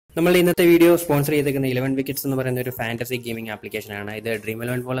നമ്മൾ ഇന്നത്തെ video sponsor ചെയ്തിരിക്കുന്ന 11 വിക്കറ്റ്സ് എന്ന് പറയുന്ന ഒരു ഫാന്റസി ഗെയിമിംഗ് ആപ്ലിക്കേഷനാണ്. ഇത് ഡ്രീം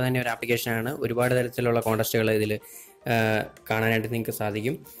 11 പോലെ തന്നെ ഒരു ആപ്ലിക്കേഷനാണ്. ഒരുപാട് തരത്തിലുള്ള കോൺടെസ്റ്റുകൾ ഇതിൽ കാണാനായിട്ട് നിങ്ങൾക്ക്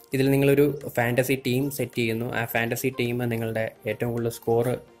സാധിക്കും. ഇതിൽ നിങ്ങളൊരു ഫാന്റസി ടീം സെറ്റ് ചെയ്യുന്നു. ആ ഫാന്റസി ടീം നിങ്ങളുടെ ഏറ്റവും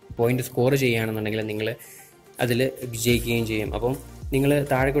കൂടുതൽ പോയിന്റ് സ്കോർ ചെയ്യുകയാണെന്നുണ്ടെങ്കിൽ നിങ്ങൾ അതിൽ വിജയിക്കുകയും ചെയ്യും. അപ്പം നിങ്ങൾ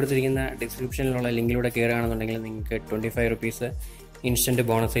താഴെ കൊടുത്തിരിക്കുന്ന ഡിസ്ക്രിപ്ഷനിലുള്ള ലിങ്കിലൂടെ കയറുകയാണെന്നുണ്ടെങ്കിൽ നിങ്ങൾക്ക് 25 റുപ്പീസ് ഇൻസ്റ്റൻറ്റ്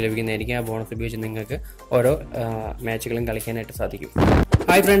ബോണസ് ലഭിക്കുന്നതായിരിക്കും. ആ ബോണസ് ഉപയോഗിച്ച് നിങ്ങൾക്ക് ഓരോ മാച്ചുകളും കളിക്കാനായിട്ട് സാധിക്കും.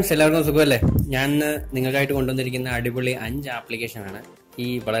 ഹായ് ഫ്രണ്ട്സ്, എല്ലാവർക്കും സുഖമല്ലേ? ഞാൻ നിങ്ങൾക്കായിട്ട് കൊണ്ടുവന്നിരിക്കുന്ന അടിപൊളി 5 ആപ്ലിക്കേഷനാണ്. ഈ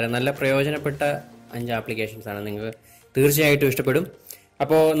വളരെ നല്ല പ്രയോജനപ്പെട്ട 5 ആപ്ലിക്കേഷൻസാണ്. നിങ്ങൾക്ക് തീർച്ചയായിട്ടും ഇഷ്ടപ്പെടും.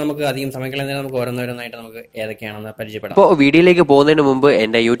 അപ്പോൾ നമുക്ക് അധികം സമയം കളയുന്നതിന് നമുക്ക് ഓരോന്നോരോന്നായിട്ട് നമുക്ക് ഏതൊക്കെയാണെന്ന് പരിചയപ്പെടാം. അപ്പോൾ വീഡിയോയിലേക്ക് പോകുന്നതിന് മുമ്പ്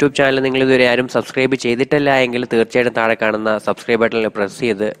എൻ്റെ യൂട്യൂബ് ചാനൽ നിങ്ങൾ ഇതുവരെ ആരും സബ്സ്ക്രൈബ് ചെയ്തിട്ടില്ല എങ്കിൽ തീർച്ചയായിട്ടും താഴെ കാണുന്ന സബ്സ്ക്രൈബ് ബട്ടണിൽ പ്രസ്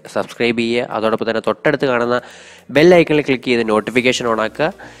ചെയ്ത് സബ്സ്ക്രൈബ് ചെയ്യുക. അതോടൊപ്പം തന്നെ തൊട്ടടുത്ത് കാണുന്ന ബെൽ ഐക്കണിൽ ക്ലിക്ക് ചെയ്ത് നോട്ടിഫിക്കേഷൻ ഓൺ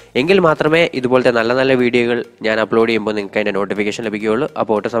ആക്കുക. എങ്കിൽ മാത്രമേ ഇതുപോലത്തെ നല്ല നല്ല വീഡിയോകൾ ഞാൻ അപ്ലോഡ് ചെയ്യുമ്പോൾ നിങ്ങൾക്ക് അതിൻ്റെ നോട്ടിഫിക്കേഷൻ ലഭിക്കുകയുള്ളൂ.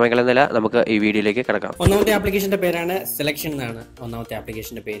 അപ്പോൾ ഒട്ടും സമയം കളയുന്നില്ല, നമുക്ക് ഈ വീഡിയോയിലേക്ക് കിടക്കാം. ഒന്നാമത്തെ ആപ്ലിക്കേഷൻ്റെ പേരാണ് സെലക്ഷൻ എന്നാണ് ഒന്നാമത്തെ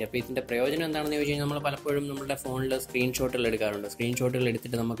ആപ്ലിക്കേഷൻ്റെ പേര്. അപ്പോൾ ഇതിൻ്റെ പ്രയോജനം എന്താണെന്ന് ചോദിച്ചു കഴിഞ്ഞാൽ, നമ്മൾ പലപ്പോഴും നമ്മുടെ ഫോണിൽ സ്ക്രീൻഷോട്ടുകൾ എടുക്കാറുണ്ട്. സ്ക്രീൻഷോട്ടുകൾ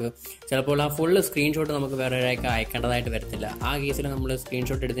എടുത്തിട്ട് നമുക്ക് ചിലപ്പോൾ ആ ഫുള്ള് സ്ക്രീൻഷോട്ട് നമുക്ക് വേറെ ഒരാൾക്ക് അയക്കേണ്ടതായിട്ട് വരത്തില്ല. ആ കേസിൽ നമ്മൾ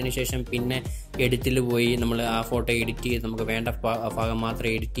സ്ക്രീൻഷോട്ട് എടുത്തതിന് ശേഷം പിന്നെ എഡിറ്റിൽ പോയി നമ്മൾ ആ ഫോട്ടോ എഡിറ്റ് ചെയ്ത് നമുക്ക് വേണ്ട ഭാഗം മാത്രം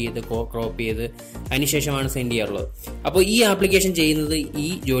എഡിറ്റ് ചെയ്ത് ക്രോപ്പ് ചെയ്ത് അതിനുശേഷമാണ് സെൻഡ് ചെയ്യാറുള്ളത്. അപ്പോൾ ഈ ആപ്ലിക്കേഷൻ ചെയ്യുന്നത് ഈ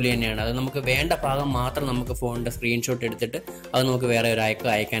ജോലി തന്നെയാണ്. അത് നമുക്ക് വേണ്ട ഭാഗം മാത്രം നമുക്ക് ഫോണിൻ്റെ സ്ക്രീൻഷോട്ട് എടുത്തിട്ട് അത് നമുക്ക് വേറെ ഒരാൾക്ക്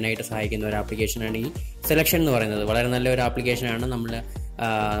അയക്കാനായിട്ട് സഹായിക്കുന്ന ഒരു ആപ്ലിക്കേഷനാണ് ഈ സെലക്ഷൻ എന്ന് പറയുന്നത്. വളരെ നല്ലൊരു ആപ്ലിക്കേഷനാണ്.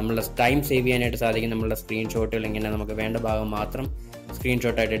 നമ്മളുടെ ടൈം സേവ് ചെയ്യാനായിട്ട് സാധിക്കും. നമ്മളുടെ സ്ക്രീൻഷോട്ടുകൾ ഇങ്ങനെ നമുക്ക് വേണ്ട ഭാഗം മാത്രം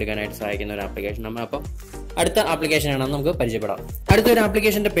സ്ക്രീൻഷോട്ടായിട്ട് എടുക്കാനായിട്ട് സഹായിക്കുന്ന ഒരു ആപ്ലിക്കേഷൻ. അപ്പം അടുത്ത ആപ്ലിക്കേഷനാണെന്ന് നമുക്ക് പരിചയപ്പെടാം. അടുത്തൊരു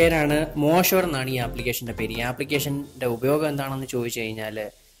ആപ്ലിക്കേഷൻ്റെ പേരാണ് മോഷോർ എന്നാണ് ഈ ആപ്ലിക്കേഷൻ്റെ പേര്. ഈ ആപ്ലിക്കേഷൻ്റെ ഉപയോഗം എന്താണെന്ന് ചോദിച്ചു കഴിഞ്ഞാൽ,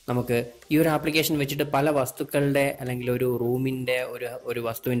 നമുക്ക് ഈ ഒരു ആപ്ലിക്കേഷൻ വെച്ചിട്ട് പല വസ്തുക്കളുടെ അല്ലെങ്കിൽ ഒരു റൂമിൻ്റെ ഒരു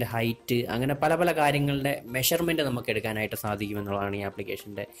വസ്തുവിൻ്റെ ഹൈറ്റ്, അങ്ങനെ പല പല കാര്യങ്ങളുടെ മെഷർമെൻറ്റ് നമുക്ക് എടുക്കാനായിട്ട് സാധിക്കുമെന്നുള്ളതാണ് ഈ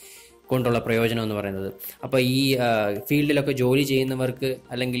ആപ്ലിക്കേഷൻ്റെ കൊണ്ടുള്ള പ്രയോജനം എന്ന് പറയുന്നത്. അപ്പോൾ ഈ ഫീൽഡിലൊക്കെ ജോലി ചെയ്യുന്നവർക്ക്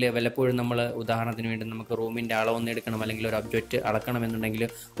അല്ലെങ്കിൽ വല്ലപ്പോഴും നമ്മൾ ഉദാഹരണത്തിന് വേണ്ടി നമുക്ക് റൂമിൻ്റെ അളവൊന്നും എടുക്കണം അല്ലെങ്കിൽ ഒരു ഒബ്ജക്റ്റ് അളക്കണമെന്നുണ്ടെങ്കിൽ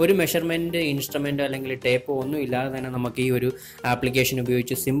ഒരു മെഷർമെൻറ്റ് ഇൻസ്ട്രുമെൻറ്റോ അല്ലെങ്കിൽ ടേപ്പോ ഒന്നും ഇല്ലാതെ തന്നെ നമുക്ക് ഈ ഒരു ആപ്ലിക്കേഷൻ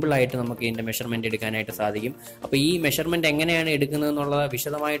ഉപയോഗിച്ച് സിമ്പിളായിട്ട് നമുക്ക് ഇതിൻ്റെ മെഷർമെൻറ്റ് എടുക്കാനായിട്ട് സാധിക്കും. അപ്പോൾ ഈ മെഷർമെൻറ്റ് എങ്ങനെയാണ് എടുക്കുന്നതെന്നുള്ള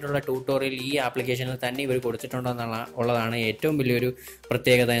വിശദമായിട്ടുള്ള ട്യൂട്ടോറിയൽ ഈ ആപ്ലിക്കേഷനിൽ തന്നെ ഇവർ കൊടുത്തിട്ടുണ്ടെന്നുള്ളതാണ് ഏറ്റവും വലിയൊരു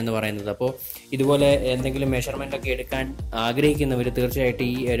പ്രത്യേകത എന്ന് പറയുന്നത്. അപ്പോൾ ഇതുപോലെ എന്തെങ്കിലും മെഷർമെൻ്റ് ഒക്കെ എടുക്കാൻ ആഗ്രഹിക്കുന്നവർ തീർച്ചയായിട്ടും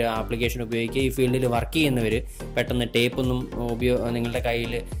ഈ ഒരു ആപ്ലിക്കേഷൻ ഉപയോഗിക്കുക. ഈ ഫീൽഡിൽ വർക്ക് ചെയ്യുന്നവർ പെട്ടെന്ന് ടേപ്പൊന്നും നിങ്ങളുടെ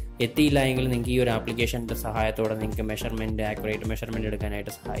കയ്യിൽ എത്തിയില്ല എങ്കിൽ നിങ്ങൾക്ക് ഈ ഒരു ആപ്ലിക്കേഷൻ്റെ സഹായത്തോടെ നിങ്ങൾക്ക് ആക്യുറേറ്റ് മെഷർമെൻറ്റ്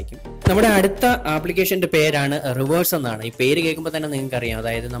എടുക്കാനായിട്ട് സഹായിക്കും. നമ്മുടെ അടുത്ത ആപ്ലിക്കേഷൻ്റെ പേരാണ് റിവേഴ്സ് എന്നാണ്. ഈ പേര് കേൾക്കുമ്പോൾ തന്നെ നിങ്ങൾക്കറിയാം,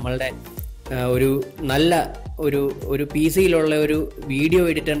 അതായത് നമ്മളുടെ ഒരു നല്ല ഒരു പി സിയിലുള്ള ഒരു വീഡിയോ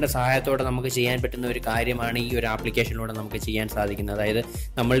എഡിറ്ററിൻ്റെ സഹായത്തോടെ നമുക്ക് ചെയ്യാൻ പറ്റുന്ന ഒരു കാര്യമാണ് ഈ ഒരു ആപ്ലിക്കേഷനിലൂടെ നമുക്ക് ചെയ്യാൻ സാധിക്കുന്നത്. അതായത്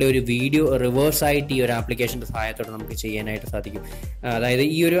നമ്മളുടെ ഒരു വീഡിയോ റിവേഴ്സായിട്ട് ഈ ഒരു ആപ്ലിക്കേഷൻ്റെ സഹായത്തോടെ നമുക്ക് ചെയ്യാനായിട്ട് സാധിക്കും. അതായത്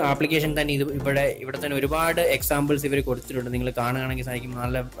ഈ ഒരു ആപ്ലിക്കേഷൻ തന്നെ ഇവിടെ തന്നെ ഒരുപാട് എക്സാമ്പിൾസ് ഇവർ കൊടുത്തിട്ടുണ്ട്. നിങ്ങൾ കാണുകയാണെങ്കിൽ സാധിക്കും,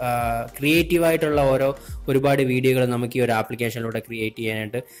 നല്ല ക്രിയേറ്റീവായിട്ടുള്ള ഒരുപാട് വീഡിയോകൾ നമുക്ക് ഈ ഒരു ആപ്ലിക്കേഷനിലൂടെ ക്രിയേറ്റ്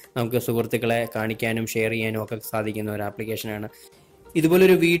ചെയ്യാനായിട്ട് നമുക്ക് സുഹൃത്തുക്കളെ കാണിക്കാനും ഷെയർ ചെയ്യാനും ഒക്കെ സാധിക്കുന്ന ഒരു ആപ്ലിക്കേഷനാണ്.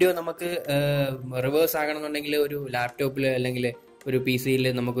 ഇതുപോലൊരു വീഡിയോ നമുക്ക് റിവേഴ്സ് ആകണമെന്നുണ്ടെങ്കിൽ ഒരു ലാപ്ടോപ്പിൽ അല്ലെങ്കിൽ ഒരു പി സിയിൽ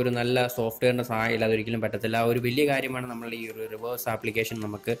നമുക്കൊരു നല്ല സോഫ്റ്റ്വെയറിൻ്റെ സഹായം ഇല്ലാതെ ഒരിക്കലും പറ്റത്തില്ല. ആ ഒരു വലിയ കാര്യമാണ് നമ്മൾ ഈ ഒരു റിവേഴ്സ് ആപ്ലിക്കേഷൻ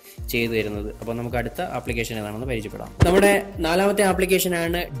നമുക്ക് ചെയ്തു തരുന്നത്. അപ്പോൾ നമുക്ക് അടുത്ത ആപ്ലിക്കേഷൻ ഏതാണെന്ന് പരിചയപ്പെടാം. നമ്മുടെ 4മത്തെ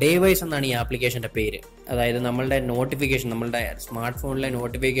ആപ്ലിക്കേഷനാണ് ഡേവൈസ് എന്നാണ് ഈ ആപ്ലിക്കേഷൻ്റെ പേര്. അതായത് നമ്മളുടെ നോട്ടിഫിക്കേഷൻ, നമ്മളുടെ സ്മാർട്ട് ഫോണിലെ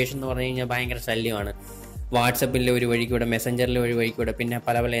നോട്ടിഫിക്കേഷൻ എന്ന് പറഞ്ഞു കഴിഞ്ഞാൽ ഭയങ്കര ശല്യമാണ്. വാട്സപ്പിലെ ഒരു വഴിക്കൂടെ, മെസ്സഞ്ചറിലെ ഒരു വഴിക്കൂടെ, പിന്നെ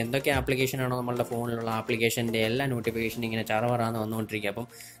പല എന്തൊക്കെ ആപ്ലിക്കേഷനാണോ നമ്മളുടെ ഫോണിലുള്ള ആപ്ലിക്കേഷൻ്റെ എല്ലാ നോട്ടിഫിക്കേഷനും ഇങ്ങനെ ചറവറാന്ന് വന്നുകൊണ്ടിരിക്കുക. അപ്പം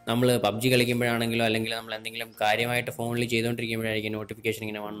നമ്മൾ പബ്ജി കളിക്കുമ്പോഴാണെങ്കിലോ അല്ലെങ്കിൽ നമ്മൾ എന്തെങ്കിലും കാര്യമായിട്ട് ഫോണിൽ ചെയ്തുകൊണ്ടിരിക്കുമ്പോഴായിരിക്കും നോട്ടിഫിക്കേഷൻ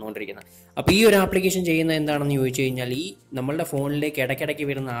ഇങ്ങനെ വന്നുകൊണ്ടിരിക്കുന്നത്. അപ്പോൾ ഈ ഒരു ആപ്ലിക്കേഷൻ ചെയ്യുന്നത് എന്താണെന്ന് ചോദിച്ചു കഴിഞ്ഞാൽ, ഈ നമ്മളുടെ ഫോണിലേക്ക് ഇടയ്ക്കിടയ്ക്ക്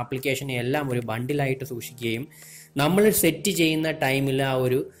വരുന്ന ആപ്ലിക്കേഷനെ എല്ലാം ഒരു ബണ്ടിലായിട്ട് സൂക്ഷിക്കുകയും നമ്മൾ സെറ്റ് ചെയ്യുന്ന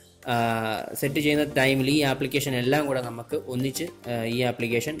ടൈമിൽ ഈ ആപ്ലിക്കേഷൻ എല്ലാം കൂടെ നമുക്ക് ഒന്നിച്ച് ഈ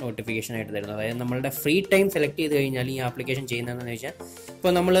ആപ്ലിക്കേഷൻ നോട്ടിഫിക്കേഷനായിട്ട് തരുന്നത്. അതായത് നമ്മളുടെ ഫ്രീ ടൈം സെലക്ട് ചെയ്ത് കഴിഞ്ഞാൽ ഈ ആപ്ലിക്കേഷൻ ചെയ്യുന്നതെന്ന് വെച്ചാൽ,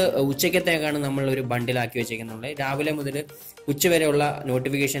 ഇപ്പോൾ നമ്മൾ ഉച്ചക്കത്തേക്കാണ് നമ്മൾ ഒരു ബണ്ടിലാക്കി വെച്ചേക്കുന്നത്. രാവിലെ മുതൽ ഉച്ച വരെയുള്ള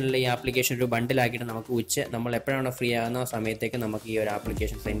നോട്ടിഫിക്കേഷനിൽ ഈ ആപ്ലിക്കേഷൻ ഒരു ബണ്ടിലാക്കിയിട്ട് നമുക്ക് നമ്മൾ എപ്പോഴാണോ ഫ്രീ ആകുന്ന ആ സമയത്തേക്ക് നമുക്ക് ഈ ഒരു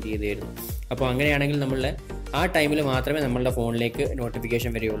ആപ്ലിക്കേഷൻ സെൻഡ് ചെയ്ത് തരുന്നു. അപ്പോൾ അങ്ങനെയാണെങ്കിൽ ആ ടൈമിൽ മാത്രമേ നമ്മളുടെ ഫോണിലേക്ക് നോട്ടിഫിക്കേഷൻ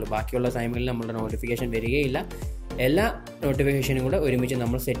വരികയുള്ളൂ. ബാക്കിയുള്ള ടൈമിൽ നമ്മളുടെ നോട്ടിഫിക്കേഷൻ വരികയില്ല. എല്ലാ നോട്ടിഫിക്കേഷനും കൂടെ ഒരുമിച്ച്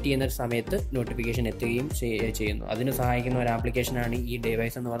നമ്മൾ സെറ്റ് ചെയ്യുന്ന സമയത്ത് നോട്ടിഫിക്കേഷൻ എത്തുകയും ചെയ്യുന്നു. അതിന് സഹായിക്കുന്ന ഒരു ആപ്ലിക്കേഷനാണ് ഈ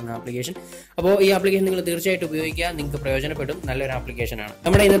ഡേവൈസ് എന്ന് പറയുന്ന ആപ്ലിക്കേഷൻ. അപ്പോൾ ഈ ആപ്ലിക്കേഷൻ നിങ്ങൾ തീർച്ചയായിട്ടും ഉപയോഗിക്കുക, നിങ്ങൾക്ക് പ്രയോജനപ്പെടും. നല്ലൊരു ആപ്ലിക്കേഷനാണ്.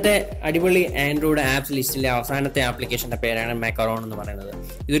 നമ്മുടെ ഇന്നത്തെ അടിപൊളി ആൻഡ്രോയിഡ് ആപ്സ് ലിസ്റ്റിലെ അവസാനത്തെ ആപ്ലിക്കേഷൻ്റെ പേരാണ് മാക്കറോൺ എന്ന് പറയുന്നത്.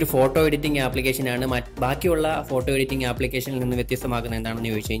 ഇതൊരു ഫോട്ടോ എഡിറ്റിംഗ് ആപ്ലിക്കേഷനാണ്. ബാക്കിയുള്ള ഫോട്ടോ എഡിറ്റിംഗ് ആപ്ലിക്കേഷനിൽ നിന്ന് വ്യത്യസ്തമാക്കുന്ന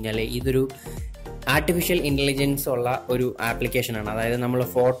എന്താണെന്ന് ചോദിച്ചു കഴിഞ്ഞാൽ, ഇതൊരു ആർട്ടിഫിഷ്യൽ ഇൻ്റലിജൻസ് ഉള്ള ഒരു ആപ്ലിക്കേഷനാണ്. അതായത് നമ്മൾ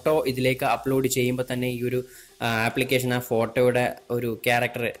ഫോട്ടോ ഇതിലേക്ക് അപ്ലോഡ് ചെയ്യുമ്പോൾ തന്നെ ഈ ഒരു ആപ്ലിക്കേഷൻ ആ ഫോട്ടോയുടെ ഒരു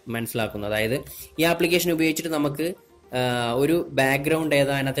ക്യാരക്ടർ മനസ്സിലാക്കുന്നു. അതായത് ഈ ആപ്ലിക്കേഷൻ ഉപയോഗിച്ചിട്ട് നമുക്ക് ഒരു ബാക്ക്ഗ്രൗണ്ട്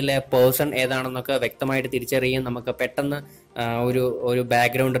അതിനകത്തിലെ പേഴ്സൺ ഏതാണെന്നൊക്കെ വ്യക്തമായിട്ട് തിരിച്ചറിയാൻ നമുക്ക് പെട്ടെന്ന് ഒരു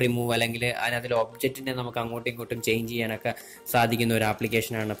ബാക്ക്ഗ്രൗണ്ട് റിമൂവ് അല്ലെങ്കിൽ അതിനകത്തിലെ ഒബ്ജക്റ്റിനെ നമുക്ക് അങ്ങോട്ടും ഇങ്ങോട്ടും ചേഞ്ച് ചെയ്യാനൊക്കെ സാധിക്കുന്ന ഒരു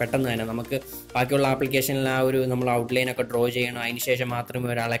ആപ്ലിക്കേഷനാണ്. പെട്ടെന്ന് തന്നെ നമുക്ക് ബാക്കിയുള്ള ആപ്ലിക്കേഷനിൽ നമ്മൾ ഔട്ട്ലൈനൊക്കെ ഡ്രോ ചെയ്യണം, അതിന് ശേഷം മാത്രമേ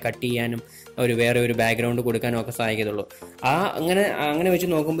ഒരാളെ കട്ട് ചെയ്യാനും വേറെ ഒരു ബാക്ക്ഗ്രൗണ്ട് കൊടുക്കാനും ഒക്കെ സഹായിക്കത്തുള്ളൂ. അങ്ങനെ വെച്ച്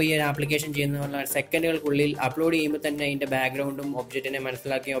നോക്കുമ്പോൾ ഈ ഒരു ആപ്ലിക്കേഷൻ ചെയ്യുന്ന സെക്കൻഡുകൾക്കുള്ളിൽ അപ്ലോഡ് ചെയ്യുമ്പോൾ തന്നെ അതിൻ്റെ ബാക്ക്ഗ്രൗണ്ടും ഒബ്ജക്റ്റിനെ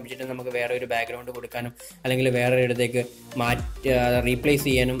മനസ്സിലാക്കിയ ഒബ്ജക്റ്റിനെ നമുക്ക് വേറെ ഒരു ബാക്ക്ഗ്രൗണ്ട് കൊടുക്കാനും അല്ലെങ്കിൽ വേറെ ഇടത്തേക്ക് റീപ്ലേസ്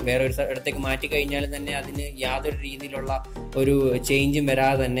ചെയ്യാനും വേറെ ഒരു ഇടത്തേക്ക് മാറ്റി കഴിഞ്ഞാൽ തന്നെ അതിന് യാതൊരു രീതിയിലുള്ള ഒരു ചേഞ്ചും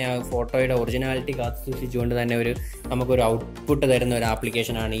വരാതെ തന്നെ ആ ഫോട്ടോയുടെ ഒറിജിനാലിറ്റി കാത്തു സൂക്ഷിച്ചുകൊണ്ട് തന്നെ നമുക്കൊരു ഔട്ട്പുട്ട് തരുന്ന ഒരു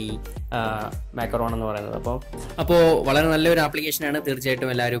ആപ്ലിക്കേഷനാണ് ഈ മാക്കറോൺ എന്ന് പറയുന്നത്. അപ്പോൾ വളരെ നല്ലൊരു ആപ്ലിക്കേഷനാണ്,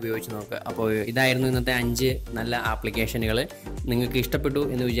 തീർച്ചയായിട്ടും എല്ലാവരും ഉപയോഗിച്ച് നോക്കുക. അപ്പോൾ ഇതായിരുന്നു ഇന്നത്തെ 5 നല്ല ആപ്ലിക്കേഷനുകൾ. നിങ്ങൾക്ക് ഇഷ്ടപ്പെട്ടു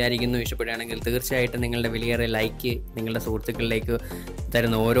എന്ന് വിചാരിക്കുന്നു. ഇഷ്ടപ്പെടുകയാണെങ്കിൽ തീർച്ചയായിട്ടും നിങ്ങളുടെ വലിയേറെ ലൈക്ക്, നിങ്ങളുടെ സുഹൃത്തുക്കളിലേക്ക്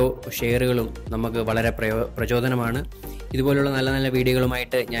തരുന്ന ഓരോ ഷെയറുകളും നമുക്ക് വളരെ പ്രചോദനമാണ്. ഇതുപോലുള്ള നല്ല നല്ല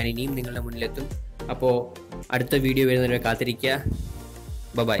വീഡിയോകളുമായിട്ട് ഞാൻ ഇനിയും നിങ്ങളുടെ മുന്നിലെത്തും. അപ്പോൾ അടുത്ത വീഡിയോ വരുന്നവരെ കാത്തിരിക്കുക.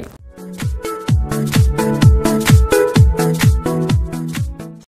 ബൈ.